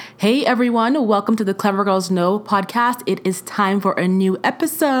Hey everyone, welcome to the Clever Girls Know podcast. It is time for a new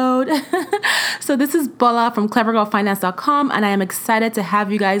episode. So this is Bola from clevergirlfinance.com, and I am excited to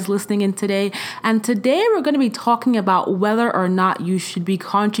have you guys listening in today. And today we're going to be talking about whether or not you should be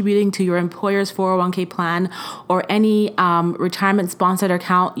contributing to your employer's 401k plan or any retirement sponsored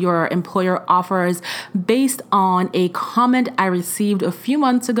account your employer offers based on a comment I received a few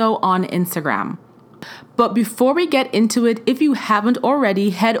months ago on Instagram. But before we get into it, if you haven't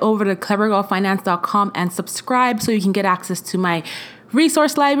already, head over to clevergirlfinance.com and subscribe so you can get access to my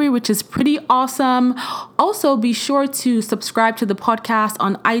resource library, which is pretty awesome. Also, be sure to subscribe to the podcast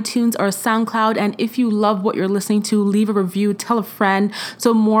on iTunes or SoundCloud. And if you love what you're listening to, leave a review, tell a friend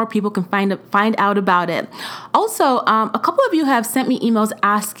so more people can find out about it. Also, a couple of you have sent me emails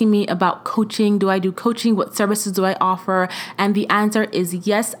asking me about coaching. Do I do coaching? What services do I offer? And the answer is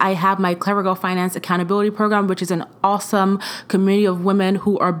yes, I have my Clever Girl Finance Accountability Program, which is an awesome community of women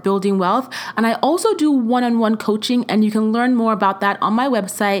who are building wealth. And I also do one-on-one coaching, and you can learn more about that on my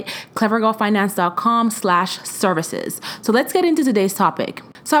website, clevergirlfinance.com/services. So let's get into today's topic.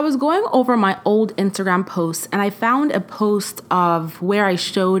 So I was going over my old Instagram posts, and I found a post of where I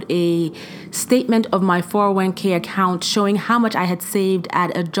showed a statement of my 401k account showing how much I had saved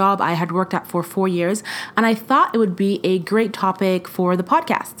at a job I had worked at for 4 years. And I thought it would be a great topic for the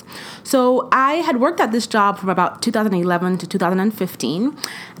podcast. So I had worked at this job from about 2011 to 2015.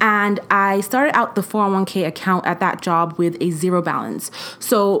 And I started out the 401k account at that job with a zero balance.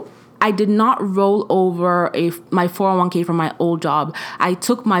 So I did not roll over my 401k from my old job. I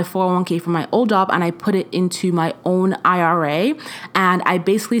took my 401k from my old job and I put it into my own IRA. And I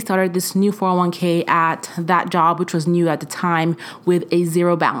basically started this new 401k at that job, which was new at the time, with a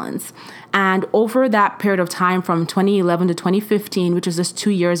zero balance. And over that period of time from 2011 to 2015, which was just 2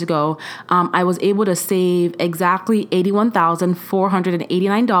 years ago, I was able to save exactly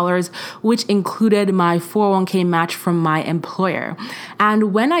 $81,489, which included my 401k match from my employer.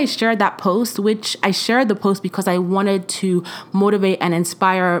 And when I shared that post, which I shared the post because I wanted to motivate and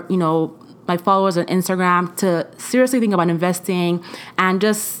inspire, my followers on Instagram to seriously think about investing and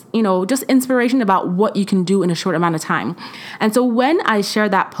just inspiration about what you can do in a short amount of time. And so when I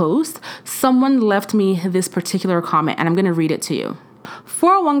shared that post, someone left me this particular comment, and I'm going to read it to you.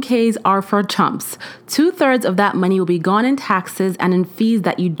 401ks are for chumps. 2/3 of that money will be gone in taxes and in fees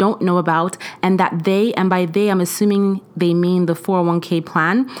that you don't know about, and that they, and by they I'm assuming they mean the 401k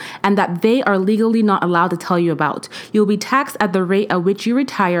plan, and that they are legally not allowed to tell you about. You'll be taxed at the rate at which you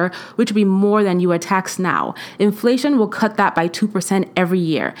retire, which will be more than you are taxed now. Inflation will cut that by 2% every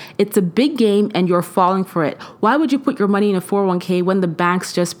year. It's a big game and you're falling for it. Why would you put your money in a 401k when the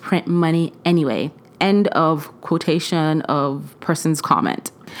banks just print money anyway? End of quotation of person's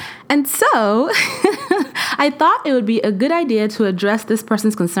comment. And so I thought it would be a good idea to address this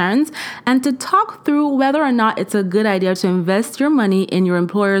person's concerns and to talk through whether or not it's a good idea to invest your money in your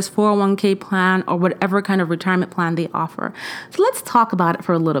employer's 401k plan or whatever kind of retirement plan they offer. So let's talk about it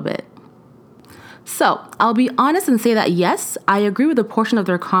for a little bit. So I'll be honest and say that yes, I agree with a portion of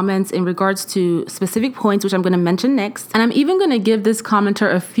their comments in regards to specific points, which I'm going to mention next. And I'm even going to give this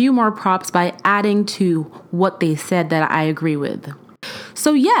commenter a few more props by adding to what they said that I agree with.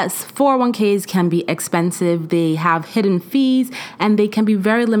 So yes, 401ks can be expensive. They have hidden fees and they can be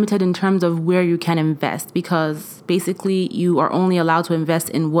very limited in terms of where you can invest because basically you are only allowed to invest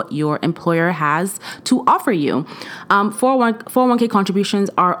in what your employer has to offer you. 401k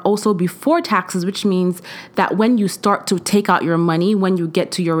contributions are also before taxes, which means that when you start to take out your money, when you get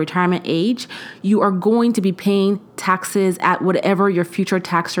to your retirement age, you are going to be paying taxes at whatever your future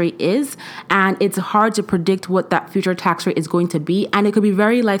tax rate is. And it's hard to predict what that future tax rate is going to be. And it could be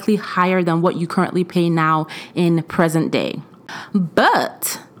very likely higher than what you currently pay now in present day.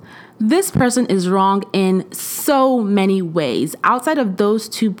 But this person is wrong in so many ways. Outside of those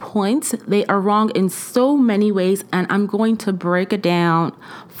 2 points, they are wrong in so many ways, and I'm going to break it down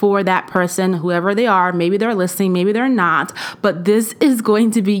for that person, whoever they are. Maybe they're listening, maybe they're not, but this is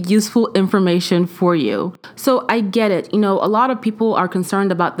going to be useful information for you. So I get it. A lot of people are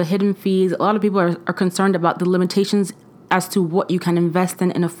concerned about the hidden fees. A lot of people are concerned about the limitations as to what you can invest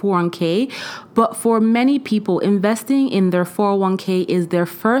in a 401k. But for many people, investing in their 401k is their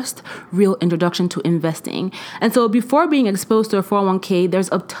first real introduction to investing. And so before being exposed to a 401k, there's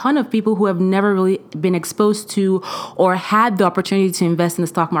a ton of people who have never really been exposed to or had the opportunity to invest in the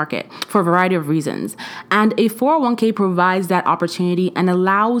stock market for a variety of reasons. And a 401k provides that opportunity and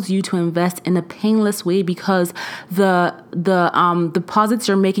allows you to invest in a painless way because the deposits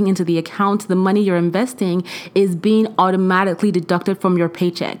you're making into the account, the money you're investing, is being automatically deducted from your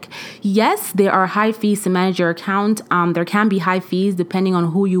paycheck. Yes, there are high fees to manage your account. There can be high fees depending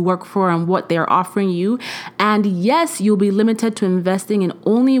on who you work for and what they're offering you. And yes, you'll be limited to investing in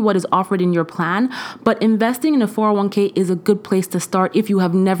only what is offered in your plan, but investing in a 401k is a good place to start if you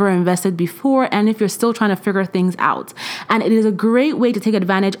have never invested before and if you're still trying to figure things out. And it is a great way to take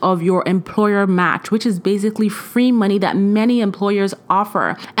advantage of your employer match, which is basically free money that many employers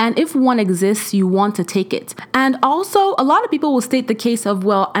offer. And if one exists, you want to take it. And also, a lot of people will state the case of,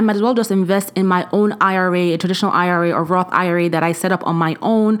 well, I might as well just invest in my own IRA, a traditional IRA or Roth IRA that I set up on my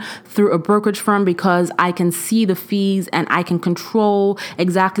own through a brokerage firm because I can see the fees and I can control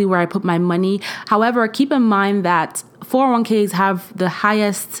exactly where I put my money. However, keep in mind that 401ks have the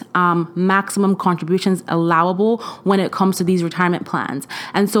highest maximum contributions allowable when it comes to these retirement plans.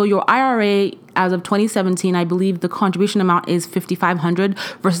 And so your IRA, as of 2017, I believe the contribution amount is $5,500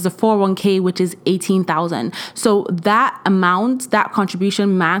 versus the 401k, which is $18,000. So that amount, that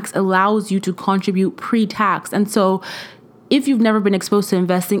contribution max allows you to contribute pre-tax. And so if you've never been exposed to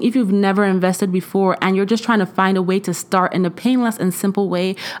investing, if you've never invested before, and you're just trying to find a way to start in a painless and simple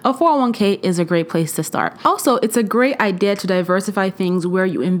way, a 401k is a great place to start. Also, it's a great idea to diversify things where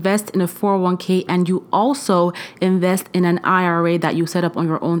you invest in a 401k and you also invest in an IRA that you set up on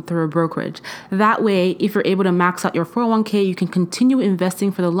your own through a brokerage. That way, if you're able to max out your 401k, you can continue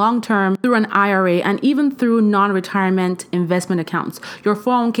investing for the long term through an IRA and even through non-retirement investment accounts. Your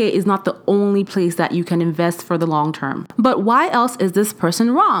 401k is not the only place that you can invest for the long term. But why else is this person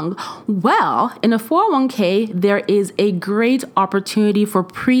wrong? Well, in a 401k, there is a great opportunity for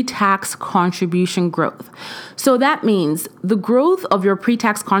pre-tax contribution growth. So that means the growth of your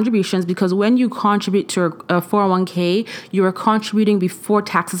pre-tax contributions, because when you contribute to a 401k, you are contributing before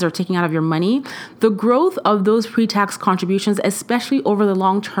taxes are taken out of your money. The growth of those pre-tax contributions, especially over the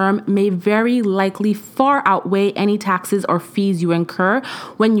long term, may very likely far outweigh any taxes or fees you incur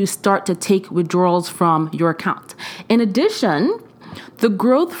when you start to take withdrawals from your account. In addition, the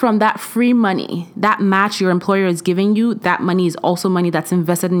growth from that free money, that match your employer is giving you, that money is also money that's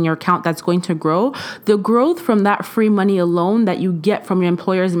invested in your account that's going to grow. The growth from that free money alone that you get from your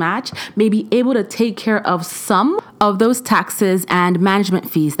employer's match may be able to take care of some of those taxes and management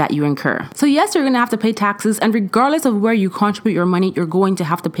fees that you incur. So yes, you're going to have to pay taxes, and regardless of where you contribute your money, you're going to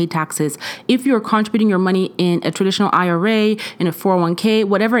have to pay taxes. If you're contributing your money in a traditional IRA, in a 401k,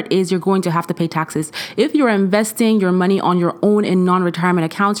 whatever it is, you're going to have to pay taxes. If you're investing your money on your own in non-retirement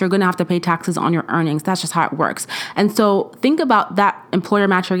accounts, you're going to have to pay taxes on your earnings. That's just how it works. And so think about that employer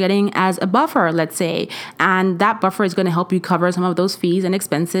match you're getting as a buffer, let's say, and that buffer is going to help you cover some of those fees and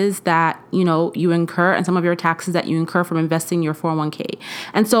expenses that, you incur and some of your taxes that you incur from investing in your 401k.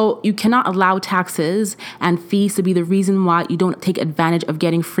 And so you cannot allow taxes and fees to be the reason why you don't take advantage of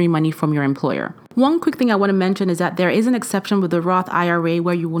getting free money from your employer. One quick thing I want to mention is that there is an exception with the Roth IRA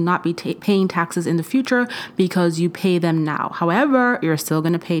where you will not be paying taxes in the future because you pay them now. However, you're still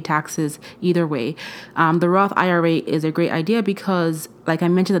going to pay taxes either way. The Roth IRA is a great idea because, like I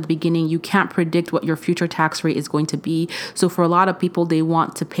mentioned at the beginning, you can't predict what your future tax rate is going to be. So for a lot of people, they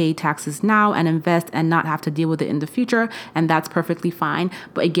want to pay taxes now and invest and not have to deal with it in the future. And that's perfectly fine.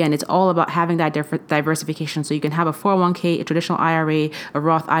 But again, it's all about having that diversification. So you can have a 401k, a traditional IRA, a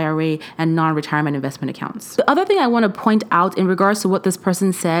Roth IRA, and non-retirement investment accounts. The other thing I want to point out in regards to what this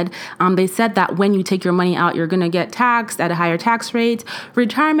person said, they said that when you take your money out, you're going to get taxed at a higher tax rate.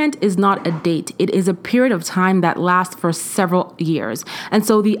 Retirement is not a date. It is a period of time that lasts for several years. And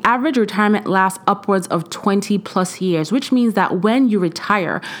so the average retirement lasts upwards of 20 plus years, which means that when you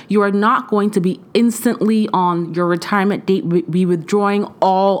retire, you are not going to be instantly on your retirement date, be withdrawing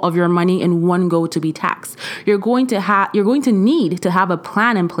all of your money in one go to be taxed. You're going to need to have a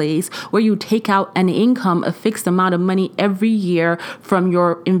plan in place where you take out an income, a fixed amount of money every year from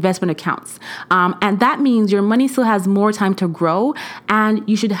your investment accounts. And that means your money still has more time to grow, and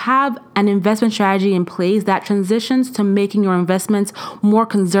you should have an investment strategy in place that transitions to making your investments more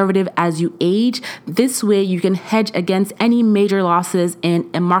conservative as you age. This way you can hedge against any major losses in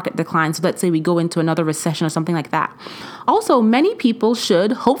a market decline. So let's say we go into another recession or something like that. Also, many people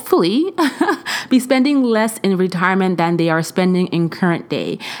should hopefully be spending less in retirement than they are spending in current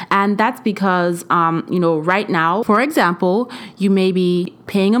day. And that's because, right now, for example, you may be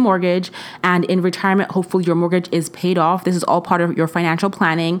paying a mortgage, and in retirement, hopefully your mortgage is paid off. This is all part of your financial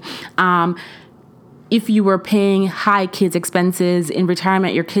planning. If you were paying high kids expenses in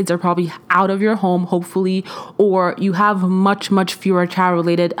retirement, your kids are probably out of your home, hopefully, or you have much, much fewer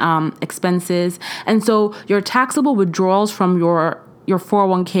child-related expenses. And so your taxable withdrawals from your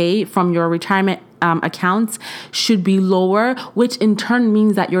 401k, from your retirement accounts should be lower, which in turn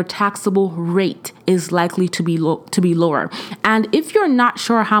means that your taxable rate is likely to be lower. And if you're not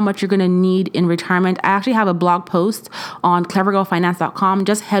sure how much you're going to need in retirement, I actually have a blog post on clevergirlfinance.com.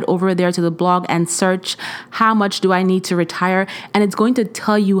 Just head over there to the blog and search how much do I need to retire, and it's going to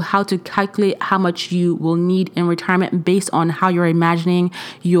tell you how to calculate how much you will need in retirement based on how you're imagining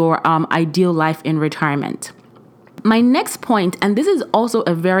your ideal life in retirement. My next point, and this is also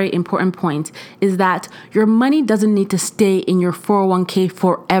a very important point, is that your money doesn't need to stay in your 401k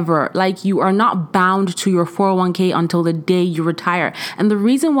forever. Like, you are not bound to your 401k until the day you retire. And the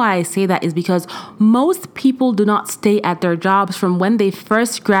reason why I say that is because most people do not stay at their jobs from when they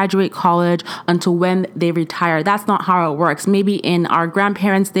first graduate college until when they retire. That's not how it works. Maybe in our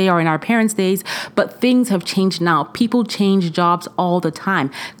grandparents' day or in our parents' days, but things have changed now. People change jobs all the time.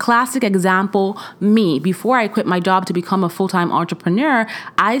 Classic example, me. Before I quit my job to become a full-time entrepreneur,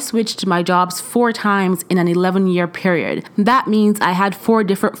 I switched my jobs 4 times in an 11-year period. That means I had 4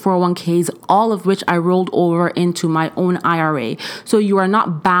 different 401ks, all of which I rolled over into my own IRA. So you are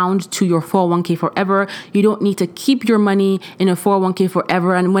not bound to your 401k forever. You don't need to keep your money in a 401k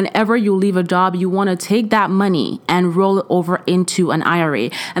forever. And whenever you leave a job, you want to take that money and roll it over into an IRA.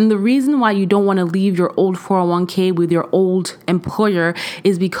 And the reason why you don't want to leave your old 401k with your old employer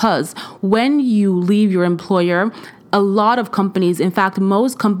is because when you leave your employer, a lot of companies, in fact,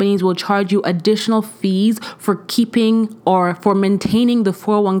 most companies will charge you additional fees for keeping or for maintaining the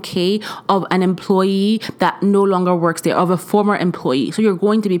 401k of an employee that no longer works there, of a former employee. So you're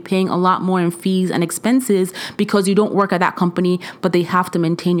going to be paying a lot more in fees and expenses because you don't work at that company, but they have to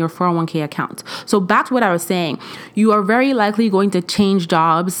maintain your 401k account. So back to what I was saying, you are very likely going to change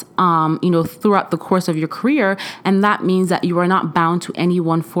jobs, throughout the course of your career. And that means that you are not bound to any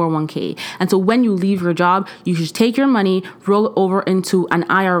one 401k. And so when you leave your job, you should take your money, roll it over into an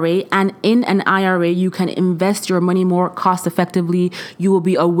IRA, and in an IRA, you can invest your money more cost effectively. You will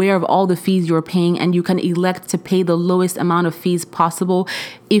be aware of all the fees you're paying, and you can elect to pay the lowest amount of fees possible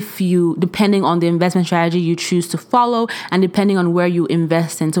depending on the investment strategy you choose to follow and depending on where you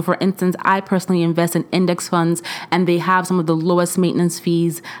invest in. So for instance, I personally invest in index funds, and they have some of the lowest maintenance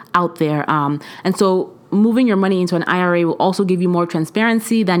fees out there. And so moving your money into an IRA will also give you more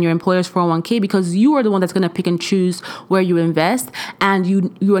transparency than your employer's 401k because you are the one that's going to pick and choose where you invest, and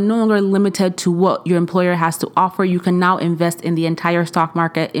you are no longer limited to what your employer has to offer. You can now invest in the entire stock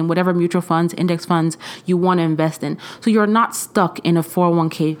market in whatever mutual funds, index funds you want to invest in. So you're not stuck in a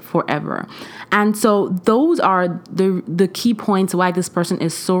 401k forever. And so those are the key points why this person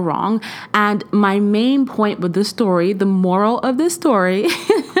is so wrong. And my main point with this story, the moral of this story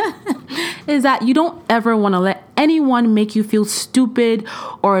is that you don't ever want to let anyone make you feel stupid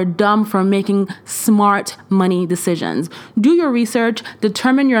or dumb for making smart money decisions. Do your research,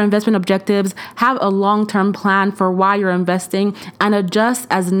 determine your investment objectives, have a long-term plan for why you're investing, and adjust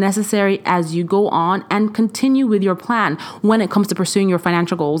as necessary as you go on, and continue with your plan when it comes to pursuing your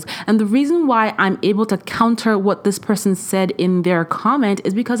financial goals. And the reason why I'm able to counter what this person said in their comment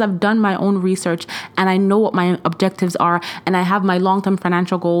is because I've done my own research and I know what my objectives are, and I have my long-term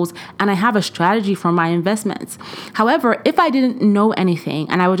financial goals, and I have a strategy for my investments. However, if I didn't know anything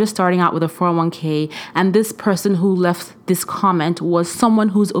and I was just starting out with a 401k, and this person who left this comment was someone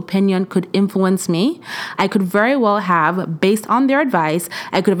whose opinion could influence me, I could very well have, based on their advice,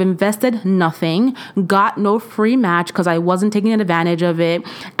 I could have invested nothing, got no free match because I wasn't taking advantage of it,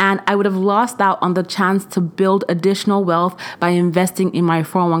 and I would have lost out on the chance to build additional wealth by investing in my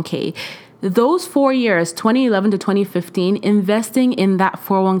 401k. Those 4 years, 2011 to 2015, investing in that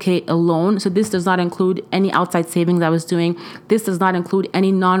 401k alone, so this does not include any outside savings I was doing. This does not include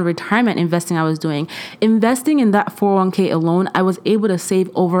any non-retirement investing I was doing. Investing in that 401k alone, I was able to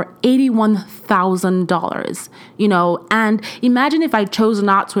save over $81,000, and imagine if I chose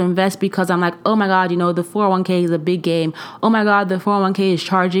not to invest because I'm like, oh my God, the 401k is a big game. Oh my God, the 401k is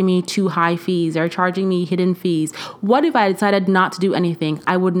charging me too high fees. They're charging me hidden fees. What if I decided not to do anything?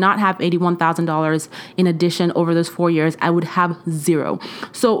 I would not have $81,000 in addition over those 4 years. I would have zero.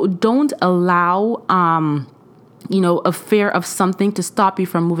 So don't allow a fear of something to stop you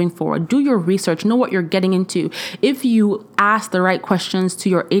from moving forward. Do your research, know what you're getting into. If you ask the right questions to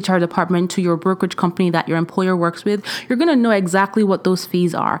your HR department, to your brokerage company that your employer works with, you're going to know exactly what those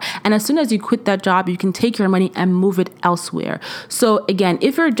fees are. And as soon as you quit that job, you can take your money and move it elsewhere. So again,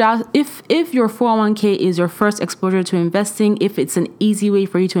 if your 401k is your first exposure to investing, if it's an easy way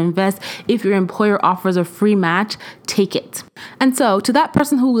for you to invest, if your employer offers a free match, take it. And so to that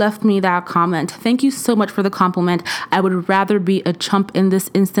person who left me that comment, thank you so much for the compliment. And I would rather be a chump in this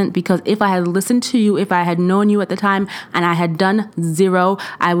instant, because if I had listened to you, if I had known you at the time and I had done zero,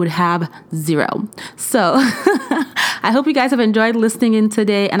 I would have zero. So I hope you guys have enjoyed listening in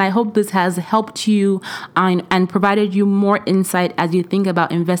today, and I hope this has helped you and provided you more insight as you think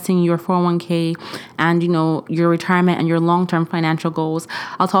about investing in your 401k and, your retirement and your long-term financial goals.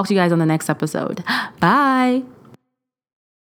 I'll talk to you guys on the next episode. Bye.